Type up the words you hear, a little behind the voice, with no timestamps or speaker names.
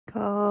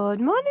Good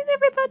morning,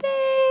 everybody.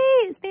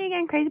 It's me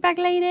again, Crazy Bag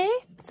Lady.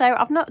 So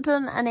I've not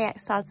done any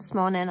exercise this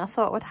morning. I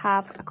thought I would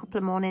have a couple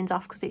of mornings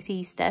off because it's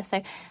Easter.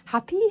 So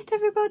happy Easter,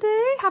 everybody.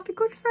 Happy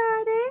Good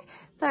Friday.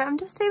 So I'm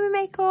just doing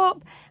my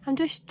makeup. I'm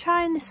just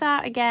trying this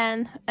out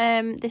again.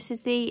 This is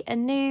a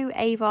new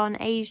Avon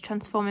Age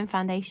Transforming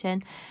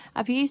Foundation.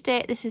 I've used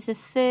it. This is the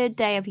third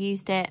day I've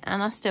used it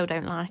and I still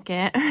don't like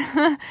it.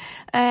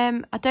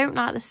 I don't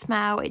like the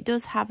smell. It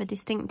does have a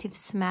distinctive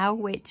smell,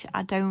 which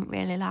I don't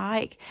really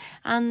like.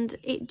 And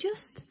it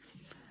just,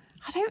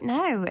 I don't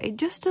know, it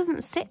just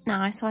doesn't sit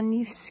nice on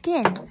your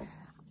skin.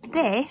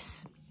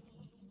 This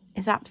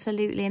is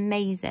absolutely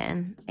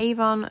amazing.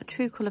 Avon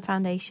True Colour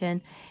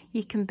Foundation.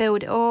 You can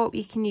build it up,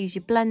 you can use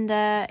your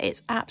blender.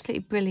 It's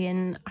absolutely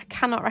brilliant. I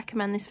cannot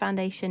recommend this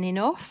foundation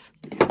enough.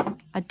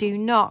 I do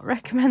not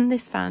recommend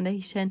this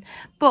foundation,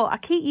 but I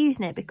keep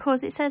using it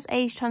because it says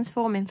Age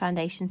Transforming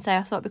Foundation. So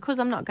I thought, because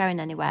I'm not going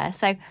anywhere,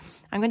 so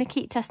I'm going to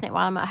keep testing it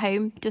while I'm at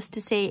home just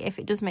to see if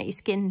it does make your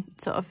skin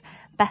sort of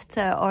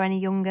better or any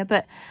younger.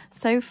 But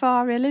so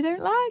far I really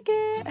don't like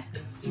it.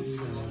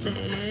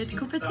 Third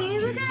cup of tea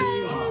of the day.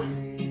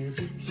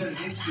 So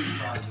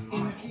loud.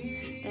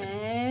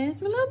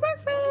 There's my little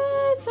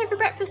breakfast. So for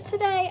breakfast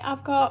today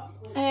I've got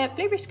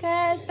blueberry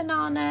squares,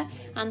 banana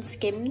and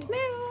skimmed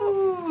milk.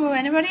 Ooh,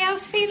 anybody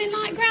else feeling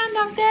like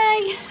Groundhog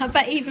Day? I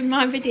bet even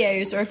my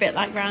videos are a bit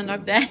like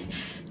Groundhog Day.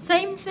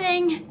 Same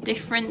thing,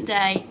 different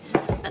day.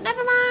 But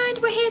never mind,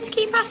 we're here to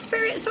keep our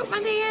spirits up, my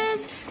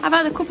dears. I've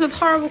had a couple of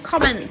horrible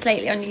comments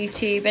lately on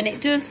YouTube and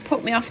it does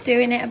put me off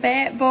doing it a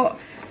bit, but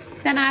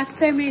then I have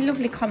so many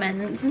lovely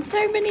comments and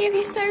so many of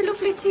you so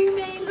lovely to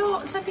me,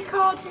 lots of your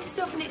cards and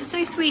stuff, and it's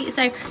so sweet.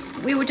 So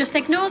we will just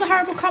ignore the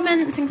horrible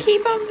comments and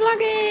keep on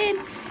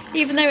vlogging,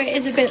 even though it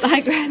is a bit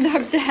like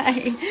Groundhog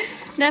Day.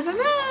 Never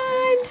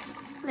mind.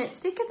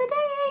 Lipstick of the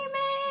day, Amy.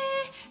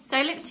 So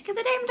lipstick of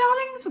the day, my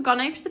darlings. We've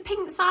gone over to the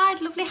pink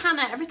side. Lovely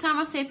Hannah. Every time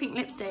I see a pink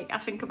lipstick, I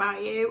think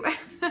about you.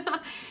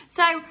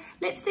 So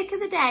lipstick of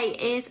the day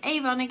is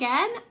Avon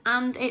again,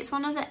 and it's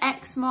one of the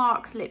X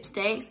Mark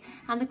lipsticks,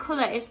 and the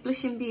colour is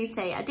Blushing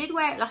Beauty. I did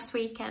wear it last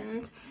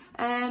weekend,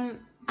 and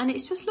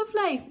it's just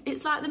lovely.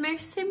 It's like the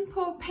most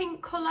simple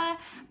pink colour,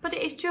 but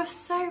it is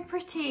just so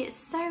pretty. It's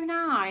so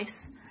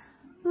nice.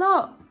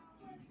 Look,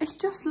 it's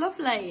just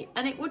lovely,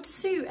 and it would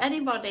suit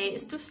anybody.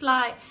 It's just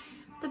like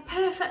the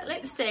perfect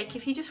lipstick.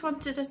 If you just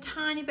wanted a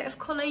tiny bit of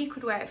colour, you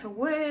could wear it for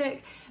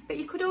work, but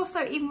you could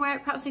also even wear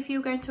it perhaps if you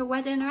were going to a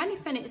wedding or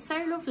anything. It's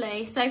so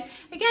lovely. So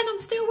again, I'm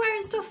still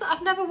wearing stuff that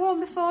I've never worn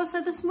before. So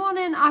this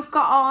morning I've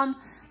got on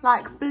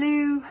like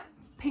blue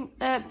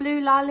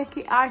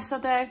lilac-y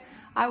eyeshadow.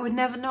 I would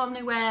never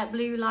normally wear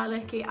blue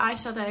lilac-y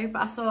eyeshadow,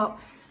 but I thought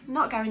I'm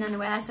not going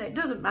anywhere, so it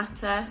doesn't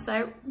matter.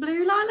 So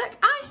blue lilac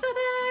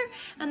eyeshadow.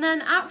 And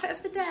then outfit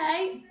of the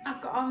day,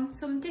 I've got on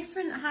some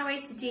different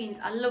high-waisted jeans.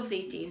 I love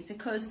these jeans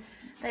because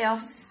they are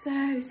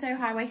so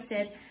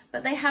high-waisted,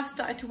 but they have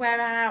started to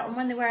wear out, and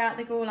when they wear out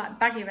they go like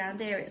baggy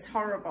around here. It's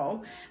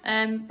horrible.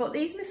 But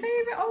these are my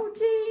favourite old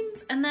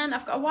jeans. And then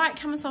I've got a white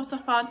camisole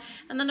top on,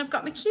 and then I've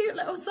got my cute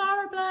little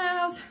Zara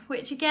blouse,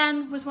 which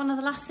again was one of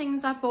the last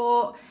things I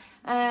bought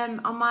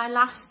on my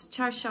last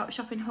charity shop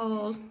shopping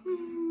haul.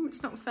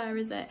 It's not fair,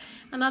 is it?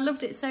 And I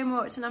loved it so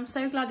much, and I'm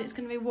so glad it's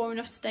going to be warm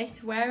enough today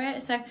to wear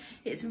it. So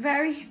it's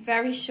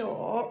very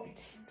short,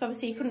 so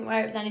obviously you couldn't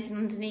wear it with anything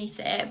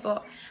underneath it,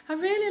 but I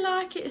really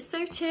like it. It's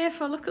so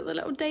cheerful. Look at the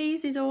little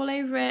daisies all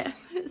over it.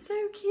 It's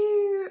so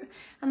cute.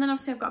 And then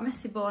obviously I've got a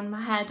messy bun.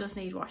 My hair does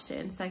need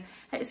washing, so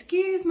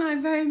excuse my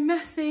very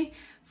messy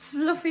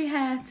fluffy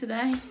hair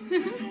today.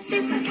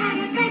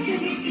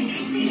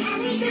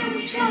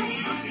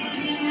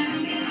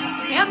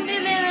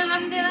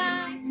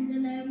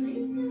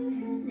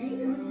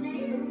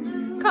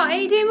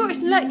 Can't you do much?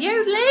 Look,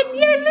 yodeling.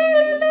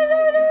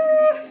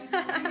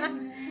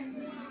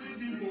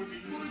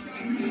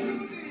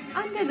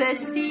 Under the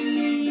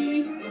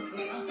sea.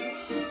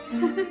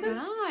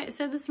 Right,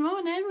 so this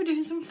morning we're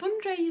doing some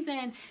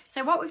fundraising.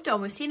 So what we've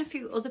done, we've seen a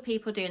few other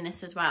people doing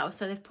this as well.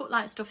 So they've put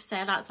like stuff for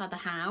sale outside the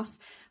house,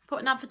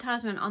 put an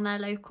advertisement on their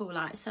local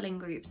like selling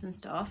groups and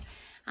stuff,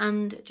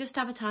 and just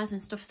advertising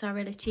stuff so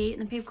really cheap.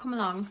 And then people come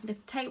along, they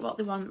take what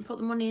they want, put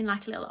the money in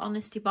like a little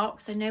honesty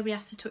box, so nobody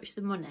has to touch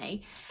the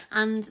money,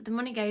 and the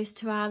money goes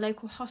to our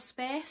local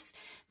hospice.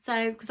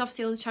 So because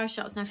obviously all the charity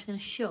shops and everything are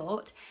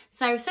shut,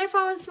 so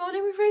far this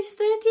morning we've raised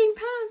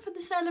 £13 for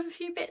the sale of a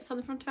few bits on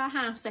the front of our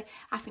house. So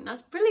I think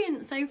that's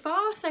brilliant so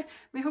far. So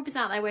my hubby's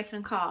out there working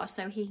on cars,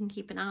 so he can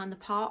keep an eye on the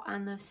pot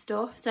and the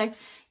stuff. So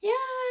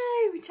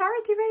yay,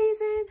 charity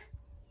raising.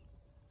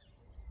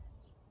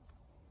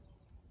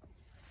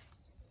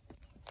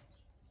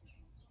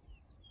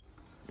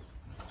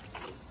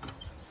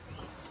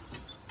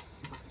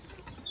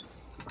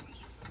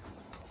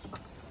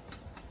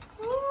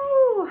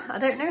 I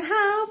don't know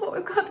how, but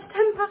we've got to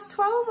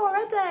 12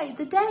 already.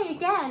 The day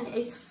again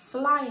is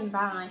flying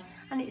by,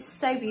 and it's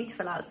so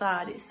beautiful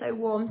outside. It's so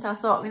warm, so I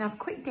thought I'm gonna have a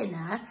quick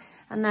dinner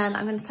and then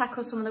I'm gonna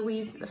tackle some of the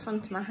weeds at the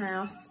front of my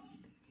house.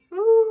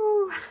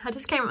 Ooh, I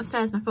just came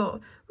upstairs and I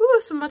thought,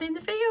 ooh, somebody in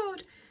the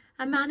field,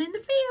 a man in the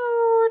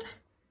field.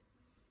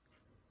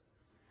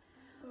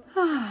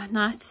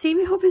 nice to see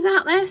my hubby's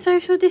out there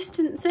social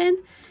distancing.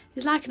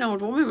 He's like an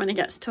old woman when he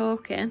gets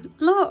talking.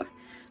 Look,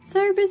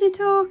 so busy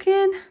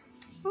talking.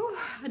 Oh,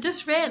 I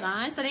just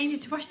realised I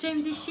needed to wash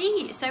James's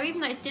sheets. So even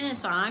though it's dinner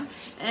time,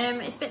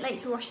 it's a bit late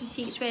to wash the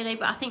sheets really,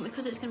 but I think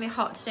because it's going to be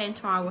hot today and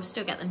tomorrow, we'll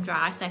still get them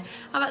dry. So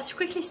I've had to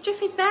quickly strip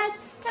his bed,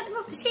 get them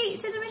up the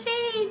sheets in the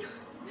machine.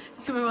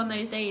 It's one of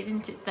those days,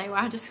 isn't it, today, where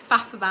I just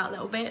faff about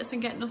little bits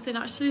and get nothing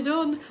actually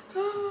done.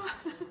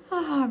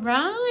 Oh,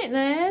 right,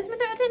 there's my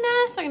little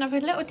dinner. So I'm going to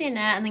have a little dinner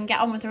and then get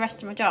on with the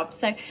rest of my job.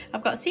 So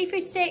I've got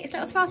seafood sticks,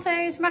 little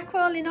tomatoes,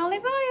 mackerel in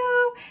olive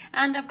oil,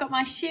 and I've got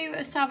my Shoe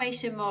of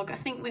Salvation mug. I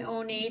think we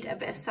all need a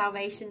bit of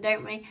salvation,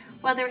 don't we?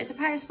 Whether it's a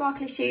pair of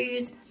sparkly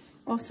shoes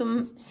or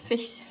some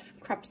fish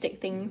crab stick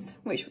things,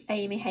 which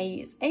Amy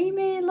hates.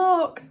 Amy,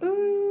 look,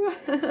 ooh,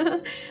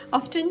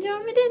 off to enjoy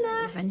my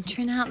dinner.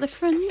 Venturing out the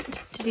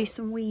front to do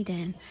some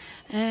weeding.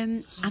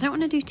 I don't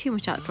want to do too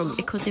much out the front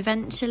because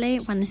eventually,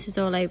 when this is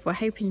all over, we're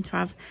hoping to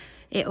have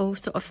it all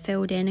sort of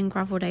filled in and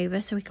gravelled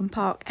over so we can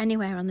park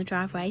anywhere on the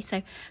driveway.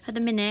 So at the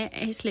minute,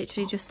 it's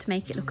literally just to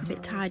make it look a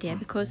bit tidier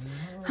because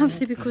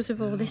obviously because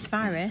of all this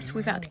virus,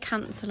 we've had to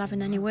cancel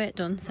having any work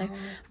done. So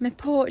my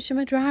porch and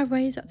my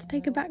driveway's had to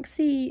take a back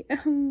seat.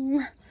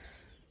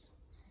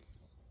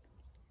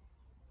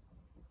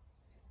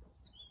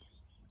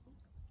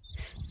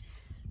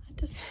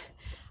 Just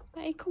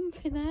very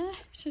comfy there.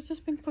 She's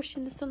just been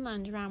pushing the sun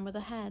lounge around with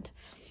her head.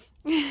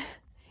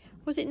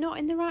 Was it not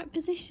in the right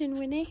position,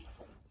 Winnie?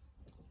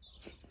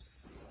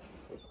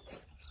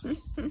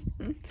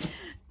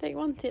 Don't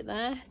want it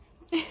there.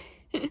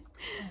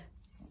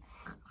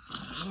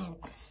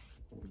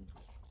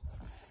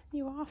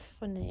 You are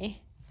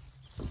funny.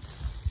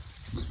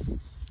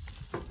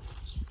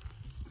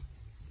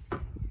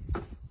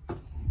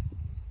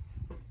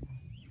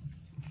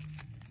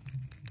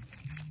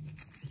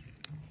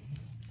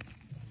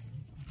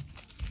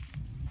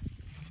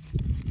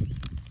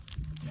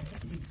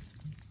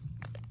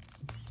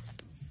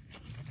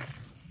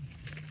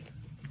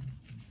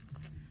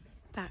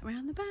 Back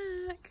round the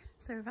back.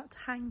 So we're about to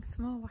hang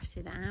some more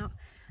washing out,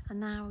 and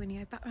now we're going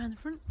to go back round the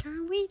front, go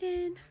and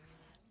weeding.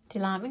 Do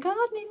you like my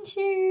gardening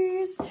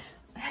shoes?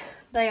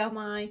 They are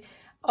my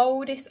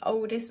oldest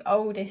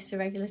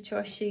irregular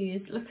choice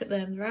shoes. Look at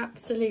them, they're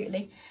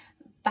absolutely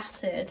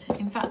battered.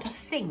 In fact, I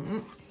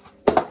think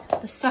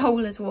the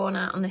sole is worn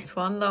out on this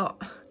one.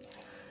 Look,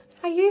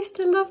 I used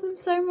to love them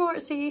so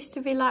much. They used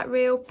to be like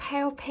real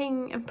pale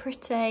pink and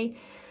pretty,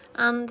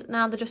 and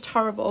now they're just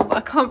horrible, but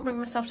I can't bring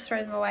myself to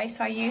throw them away,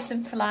 so I use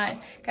them for like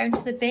going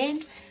to the bin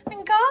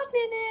and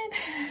gardening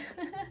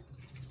in.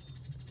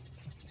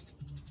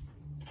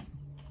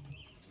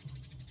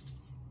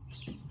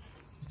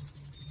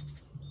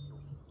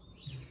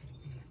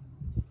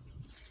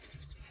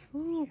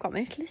 Oh, got my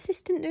little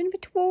assistant doing a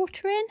bit of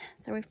watering.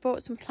 So we've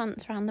brought some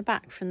plants around the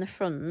back from the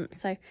front,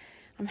 so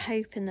I'm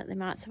hoping that they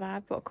might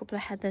survive. Brought a couple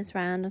of heathers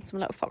around and some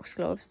little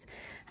foxgloves,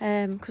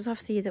 because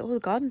obviously all the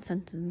garden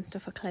centres and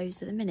stuff are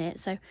closed at the minute,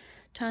 so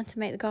trying to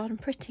make the garden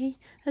pretty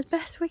as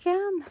best we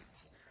can.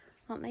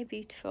 Aren't they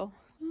beautiful?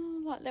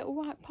 Oh, like little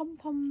white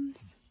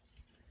pom-poms.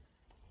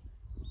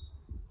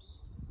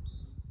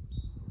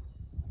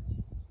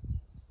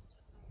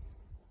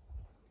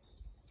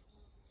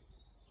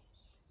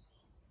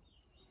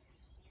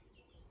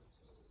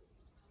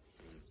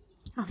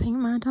 I think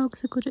my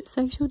dogs are good at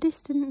social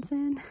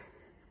distancing.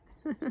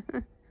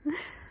 The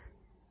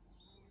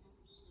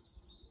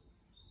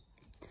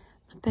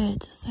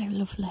birds are so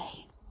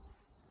lovely.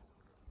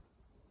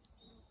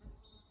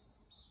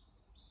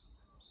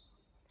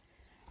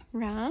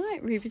 Right,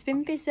 Ruby's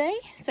been busy,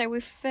 so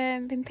we've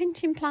been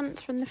pinching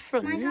plants from the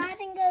front. My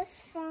garden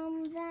goes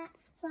from that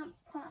plant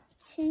pot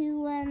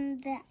to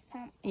that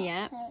plant pot,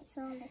 yeah. So it's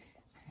all this.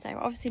 So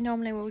obviously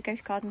normally we would go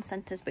to garden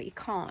centres, but you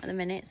can't at the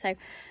minute. So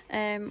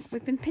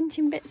we've been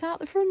pinching bits out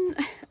the front,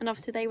 and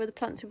obviously they were the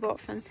plants we bought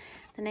from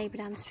the neighbour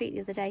down the street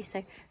the other day.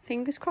 So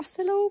fingers crossed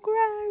they'll all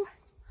grow.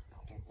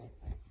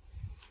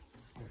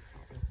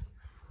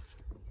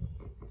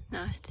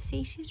 Nice to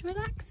see she's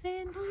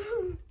relaxing.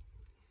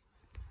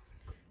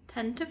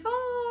 10 to 4.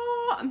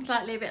 I'm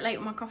slightly a bit late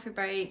on my coffee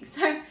break,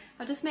 so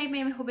I just made me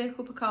and my hubby a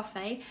cup of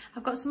coffee.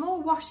 I've got some more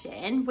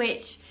washing,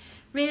 which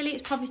really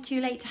it's probably too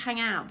late to hang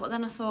out, but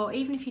then I thought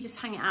even if you just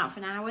hang it out for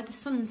an hour, the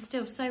sun's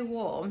still so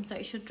warm, so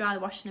it should dry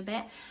the washing a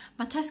bit.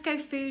 My Tesco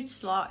food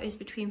slot is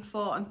between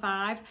 4 and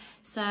 5,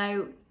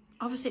 so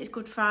obviously it's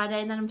Good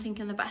Friday, and then I'm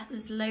thinking about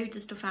there's loads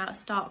of stuff out of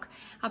stock.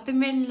 I've been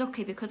really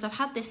lucky because I've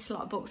had this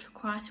slot booked for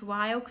quite a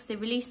while because they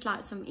released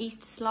like some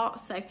Easter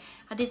slots, so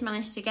I did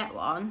manage to get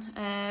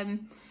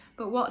one.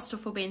 But what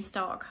stuff will be in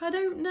stock, I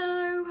don't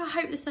know. I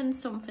hope they send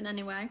something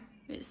anyway.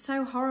 It's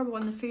so horrible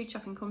when the food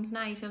shopping comes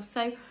now. You feel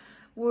so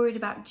worried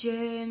about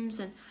germs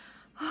and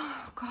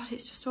oh god,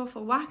 it's just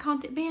awful. Why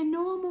can't it be a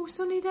normal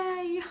sunny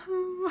day?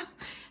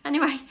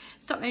 Anyway,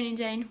 stop moaning,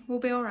 Jane. We'll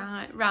be all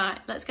right. Right,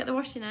 let's get the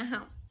washing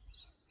out.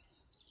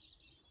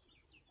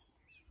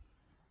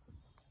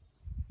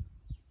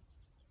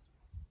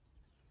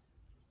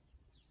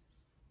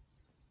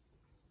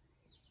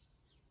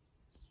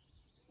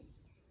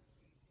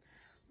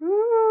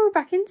 Ooh,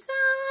 we're back inside.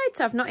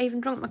 So I've not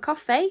even drunk my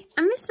coffee.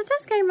 And Mr.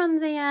 Tesco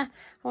man's here.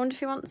 I wonder if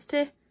he wants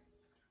to...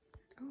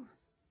 Oh.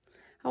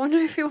 I wonder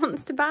if he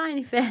wants to buy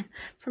anything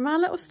from our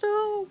little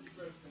stall.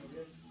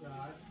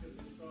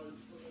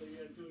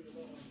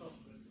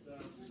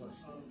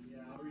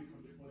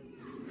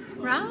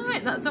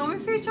 Right, that's all my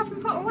food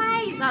chopping put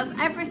away. That's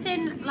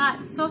everything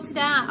like sorted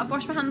out. I've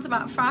washed my hands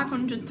about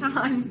 500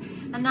 times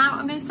and now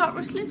I'm going to start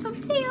rustling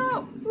some tea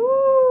up.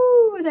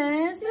 Ooh,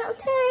 there's my little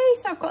tea.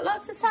 So I've got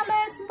lots of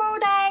salads and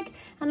boiled egg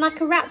and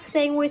like a wrap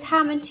thing with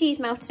ham and cheese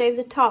melted over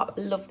the top.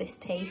 Love this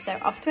tea, so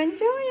off to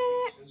enjoy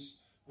it.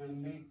 Will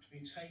need to be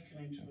taken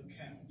into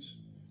account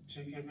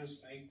to give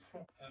us a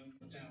proper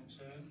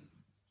downturn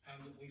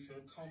and that we feel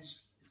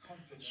confident.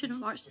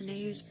 Shouldn't watch the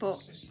news, but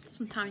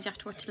sometimes you have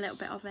to watch a little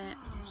bit of it.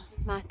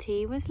 My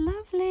tea was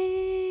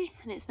lovely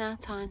and it's now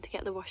time to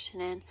get the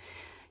washing in.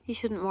 You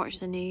shouldn't watch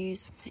the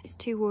news, it's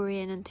too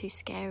worrying and too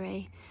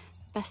scary.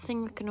 Best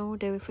thing we can all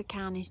do if we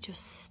can is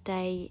just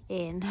stay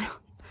in.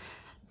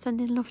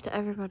 Sending love to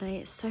everybody.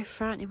 It's so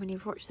frightening when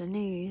you've watched the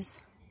news.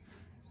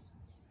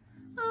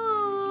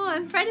 Oh,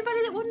 and for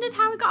anybody that wondered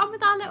how we got on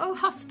with our little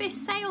hospice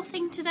sale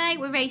thing today,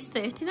 we raised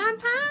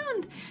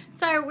 £39.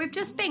 So we've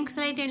just been, because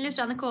the lady who lives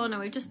down the corner,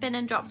 we've just been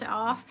and dropped it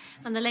off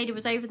and the lady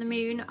was over the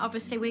moon.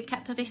 Obviously we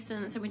kept our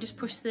distance and we just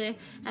pushed the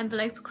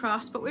envelope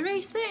across, but we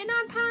raised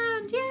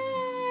 £39,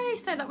 yay!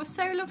 So that was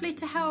so lovely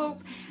to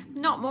help.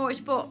 Not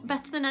much, but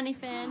better than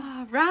anything.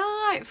 Oh,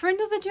 right, for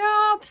another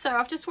job. So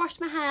I've just washed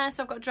my hair,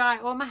 so I've got to dry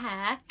all my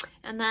hair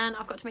and then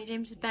I've got to make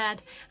James's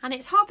bed and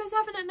it's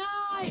 7:30 at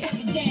night.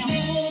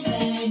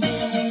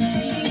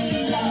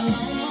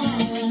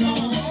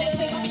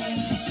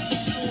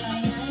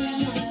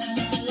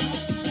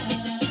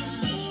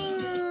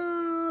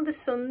 The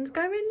sun's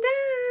going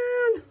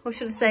down, or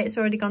should I say it's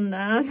already gone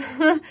down.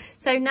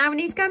 So now we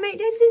need to go make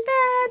James's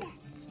bed.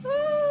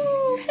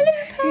 Oh, hello,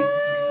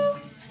 hello,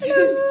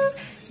 hello.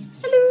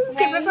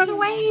 Give everyone a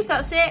wave,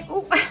 that's it.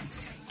 Oh,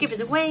 give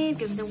us a wave,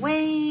 give us a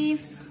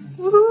wave.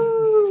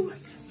 Woohoo.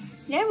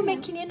 Yeah, we're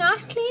making you a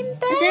nice clean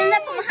bed. As soon as I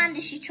put my hand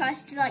in, she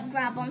tries to like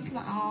grab onto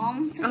my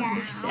arm to get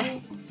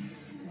out.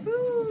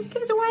 Ooh,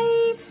 give us a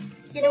wave.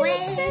 Get away,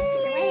 get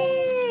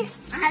away.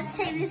 I had to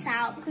take this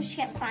out because she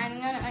kept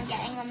climbing on it and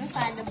getting on the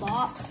side of the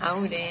box.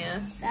 Oh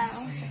dear. So,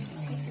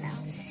 take it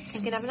out.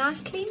 You're going to have a nice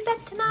clean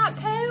bed tonight,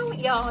 Pooh.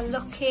 You're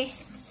lucky.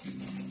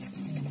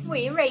 Were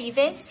you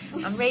raving?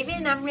 I'm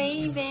raving, I'm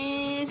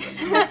raving.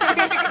 Like,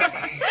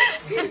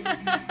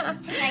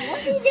 what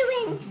are you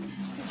doing?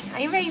 Are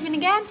you raving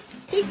again?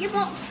 Keep your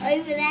box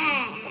over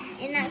there,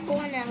 in that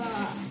corner,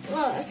 look.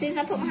 Look, as soon as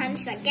I put my hand,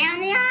 she's like, get on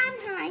the arm,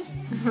 hi.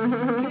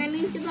 Can I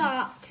move the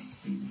box?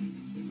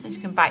 I'm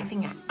just going to bite your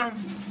finger.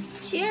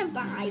 She don't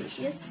bite,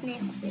 she just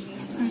sniffs in it.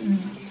 Like,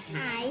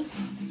 hi.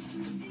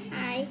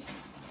 Hi.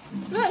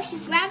 Look,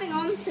 she's grabbing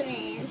onto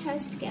me and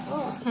tries to get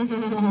up.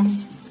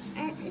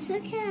 It's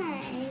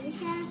okay, be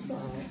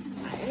careful.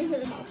 Right, let me put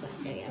the box back,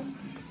 there we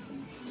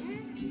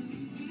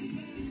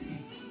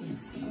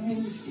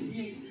go.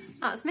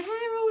 That's my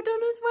hair all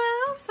done as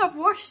well. So I've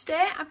washed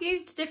it. I've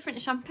used a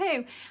different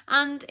shampoo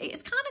and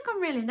it's kind of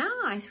gone really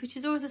nice, which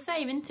is always the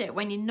same, isn't it,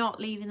 when you're not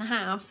leaving the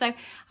house. So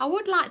I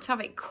would like to have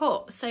it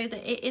cut so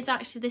that it is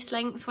actually this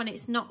length when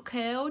it's not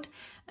curled.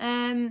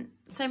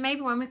 So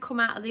maybe when we come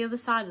out of the other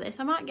side of this,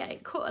 I might get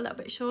it cut a little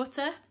bit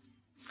shorter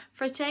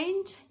for a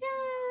change.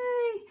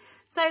 Yay!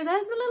 So there's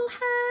my little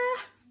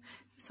hair.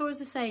 It's always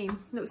the same.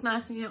 Looks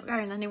nice when you're not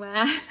going anywhere.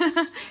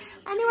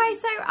 Anyway,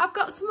 so I've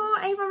got some more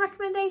Avon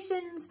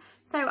recommendations.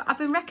 So I've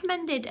been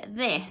recommended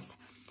this.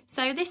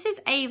 So this is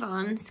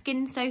Avon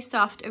Skin So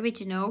Soft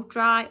Original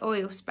Dry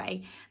Oil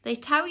Spray. They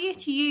tell you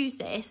to use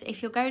this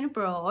if you're going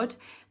abroad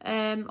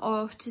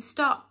or to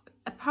stop.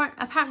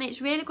 Apparently it's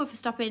really good for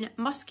stopping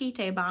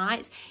mosquito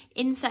bites,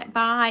 insect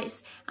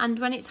bites, and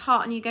when it's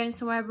hot and you're going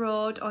somewhere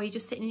abroad or you're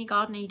just sitting in your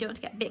garden and you don't want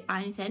to get bit by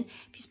anything,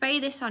 if you spray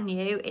this on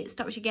you, it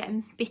stops you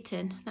getting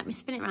bitten. Let me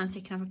spin it around so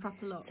you can have a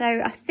proper look. So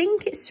I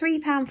think it's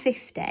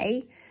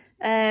 £3.50.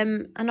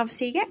 And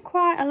obviously you get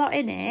quite a lot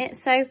in it,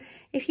 so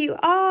if you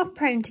are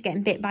prone to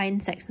getting bit by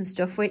insects and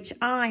stuff, which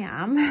I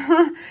am,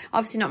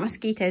 obviously not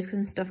mosquitoes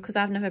and stuff because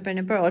I've never been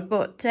abroad,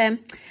 but I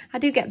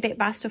do get bit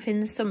by stuff in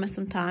the summer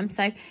sometimes.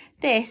 So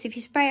this, if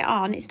you spray it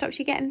on, it stops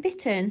you getting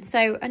bitten.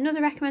 So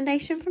another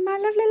recommendation from my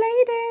lovely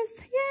ladies.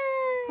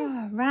 Yay!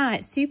 Oh,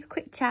 right, super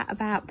quick chat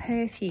about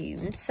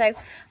perfumes. So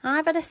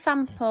I've had a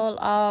sample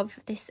of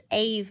this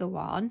Ava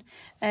one,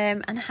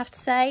 and I have to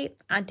say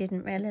I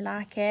didn't really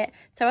like it.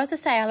 So as I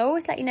say, I'll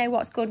always let you know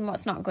what's good and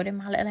what's not good in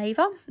my little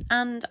Ava,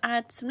 and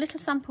I had some little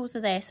samples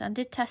of this. I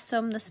did test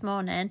some this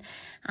morning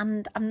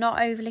and I'm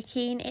not overly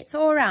keen. It's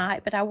all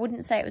right, but I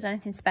wouldn't say it was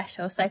anything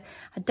special, so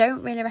I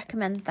don't really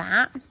recommend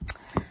that.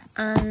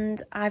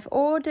 And I've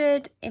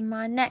ordered, in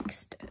my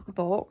next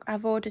book,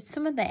 I've ordered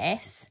some of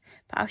this,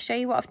 but I'll show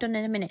you what I've done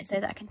in a minute so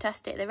that I can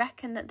test it. They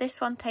reckon that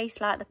this one tastes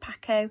like the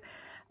Paco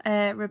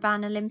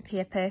Rabanne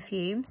Olympia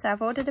perfume, so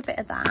I've ordered a bit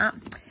of that.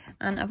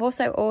 And I've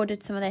also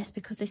ordered some of this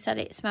because they said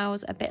it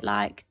smells a bit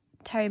like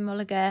Terry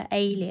Mulligan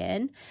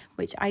Alien,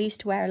 which I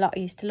used to wear a lot. I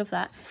used to love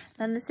that.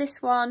 Then there's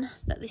this one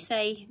that they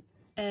say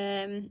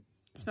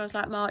smells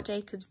like Marc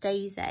Jacobs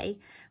Daisy,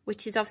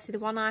 which is obviously the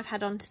one I've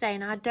had on today,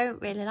 and I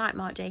don't really like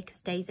Marc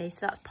Jacobs Daisy, so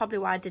that's probably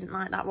why I didn't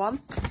like that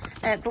one.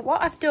 But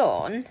what I've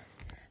done,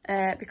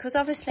 because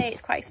obviously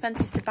it's quite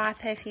expensive to buy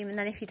perfume, and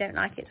then if you don't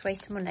like it, it's a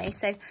waste of money.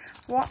 So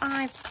what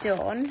I've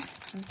done,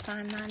 and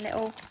find my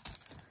little,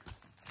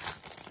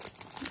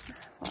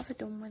 what have I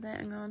done with it?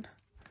 Hang on.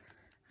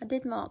 I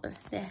did mark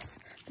this.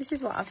 This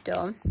is what I've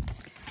done.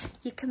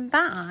 You can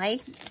buy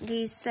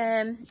these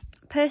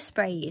purse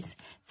sprays.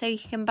 So you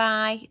can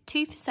buy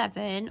 2 for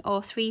 £7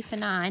 or 3 for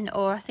 £9,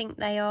 or I think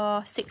they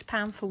are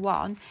 £6 for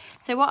one.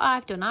 So what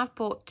I've done, I've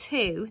bought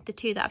the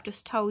two that I've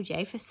just told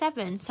you, for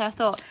 £7. So I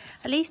thought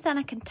at least then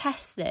I can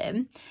test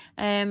them,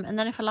 and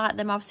then if I like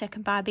them, obviously I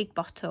can buy a big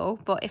bottle.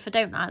 But if I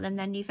don't like them,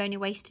 then you've only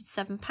wasted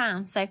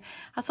 £7. So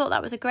I thought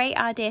that was a great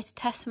idea to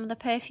test some of the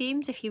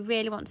perfumes if you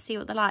really want to see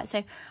what they're like.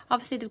 So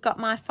obviously they've got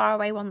my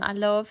Faraway one that I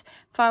love,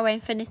 Faraway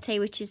Infinity,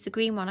 which is the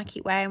green one I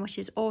keep wearing, which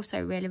is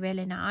also really,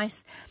 really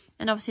nice.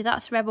 And obviously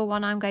that's the Rebel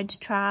one I'm going to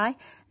try.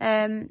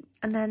 And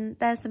then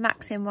there's the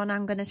Maxim one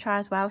I'm going to try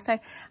as well. So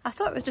I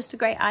thought it was just a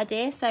great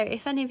idea. So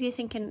if any of you are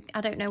thinking, I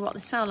don't know what they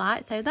smell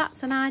like, so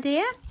that's an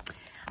idea.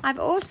 I've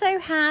also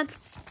had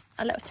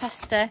a little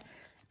tester,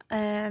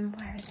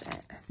 where is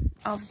it,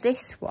 of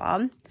this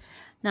one.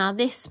 Now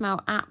this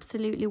smells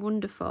absolutely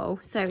wonderful.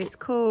 So it's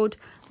called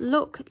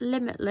Look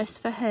Limitless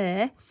for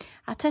Her.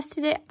 I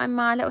tested it in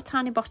my little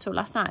tiny bottle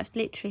last night. It was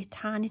literally a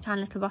tiny,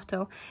 tiny little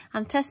bottle.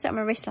 And I tested it on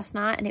my wrist last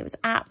night, and it was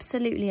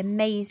absolutely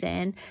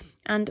amazing.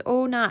 And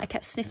all night I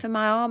kept sniffing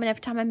my arm, and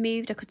every time I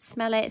moved I could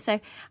smell it. So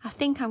I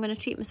think I'm going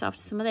to treat myself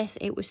to some of this.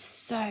 It was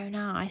so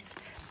nice.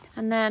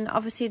 And then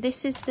obviously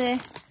this is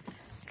the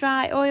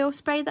dry oil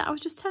spray that I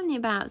was just telling you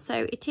about.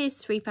 So it is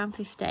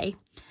 £3.50.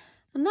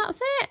 And that's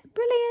it.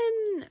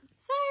 Brilliant.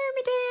 So,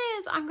 my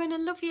dears, I'm going to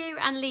love you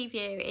and leave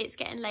you. It's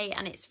getting late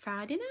and it's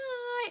Friday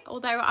night.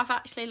 Although I've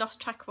actually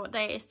lost track of what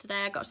day it is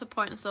today. I got to the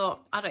point and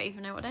thought, I don't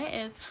even know what day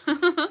it is.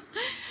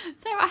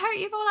 So I hope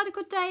you've all had a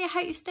good day. I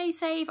hope you stay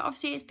safe.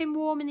 Obviously, it's been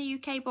warm in the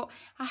UK, but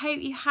I hope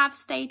you have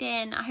stayed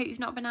in. I hope you've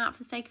not been out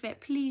for the sake of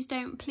it. Please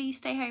don't. Please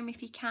stay home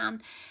if you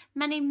can.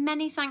 Many,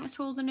 many thanks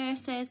to all the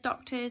nurses,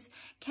 doctors,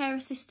 care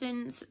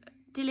assistants,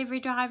 delivery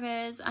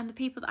drivers and the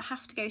people that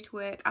have to go to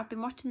work. I've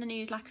been watching the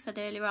news, like I said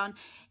earlier on.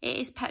 It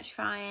is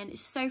petrifying.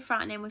 It's so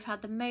frightening. We've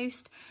had the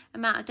most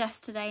amount of deaths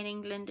today in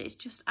England. It's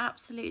just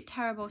absolutely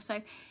terrible.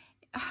 So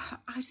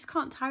I just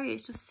can't tell you,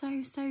 it's just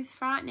so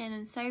frightening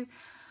and so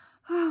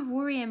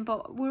worrying.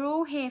 But we're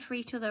all here for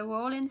each other. We're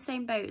all in the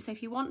same boat. So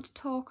if you want to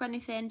talk or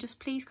anything, just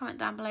please comment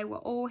down below. We're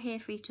all here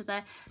for each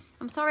other.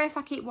 I'm sorry if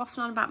I keep waffling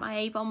on about my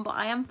Avon, but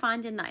I am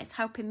finding that it's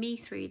helping me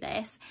through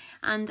this.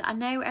 And I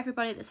know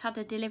everybody that's had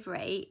a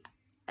delivery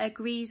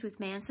agrees with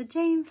me and said,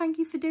 Jane, thank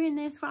you for doing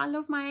this. Well, I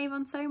love my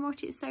Avon so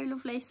much. It's so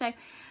lovely. So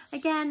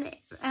again,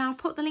 I'll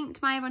put the link to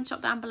my Avon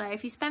shop down below.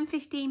 If you spend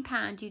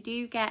 £15, you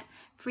do get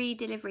free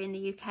delivery in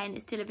the UK, and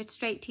it's delivered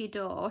straight to your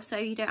door, so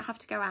you don't have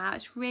to go out.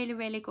 It's really,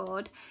 really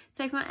good.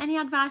 So if you want any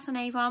advice on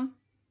Avon,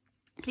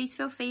 please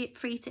feel free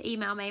to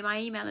email me. My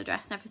email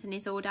address and everything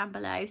is all down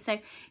below. So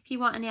if you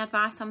want any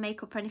advice on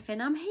makeup or anything,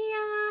 I'm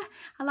here.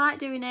 I like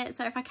doing it.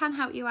 So if I can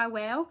help you, I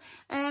will.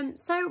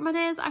 So my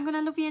dears, I'm going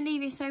to love you and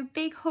leave you. So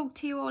big hug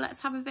to you all. Let's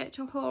have a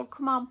virtual hug.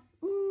 Come on.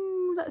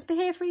 Let's be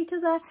here for each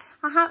other.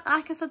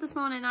 Like I said this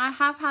morning, I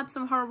have had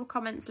some horrible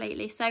comments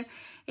lately, so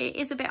it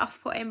is a bit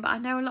off-putting, but I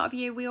know a lot of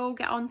you, we all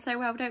get on so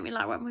well, don't we?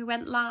 Like when we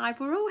went live,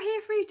 we're all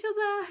here for each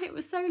other. It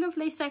was so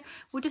lovely. So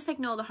we'll just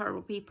ignore the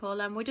horrible people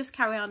and we'll just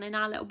carry on in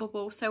our little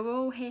bubble. So we're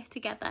all here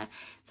together.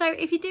 So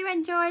if you do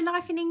enjoy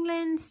life in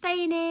England,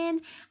 staying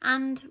in,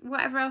 and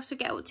whatever else we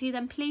get up to,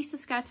 then please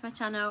subscribe to my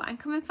channel and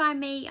come and find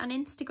me on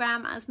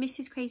Instagram as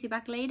Mrs. Crazy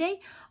Bag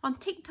Lady, on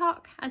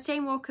TikTok as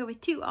Jayne Walker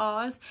with 2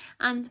 R's,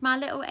 and my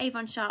little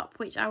Avon shop,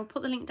 which I will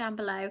put the link down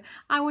below.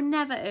 I will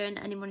never earn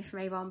any money from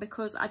Avon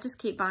because I just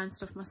keep buying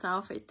stuff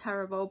myself. It's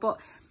terrible, but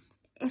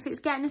if it's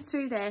getting us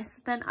through this,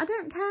 then I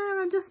don't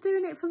care. I'm just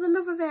doing it for the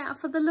love of it,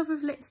 for the love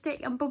of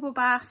lipstick and bubble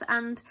bath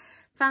and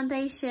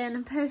foundation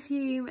and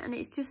perfume, and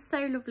it's just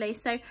so lovely.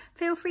 So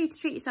feel free to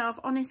treat yourself.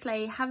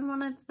 Honestly, having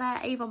one of their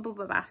Avon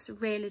bubble baths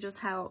really does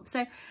help. So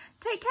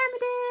take care, my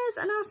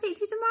dears, and I'll see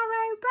you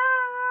tomorrow.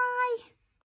 Bye.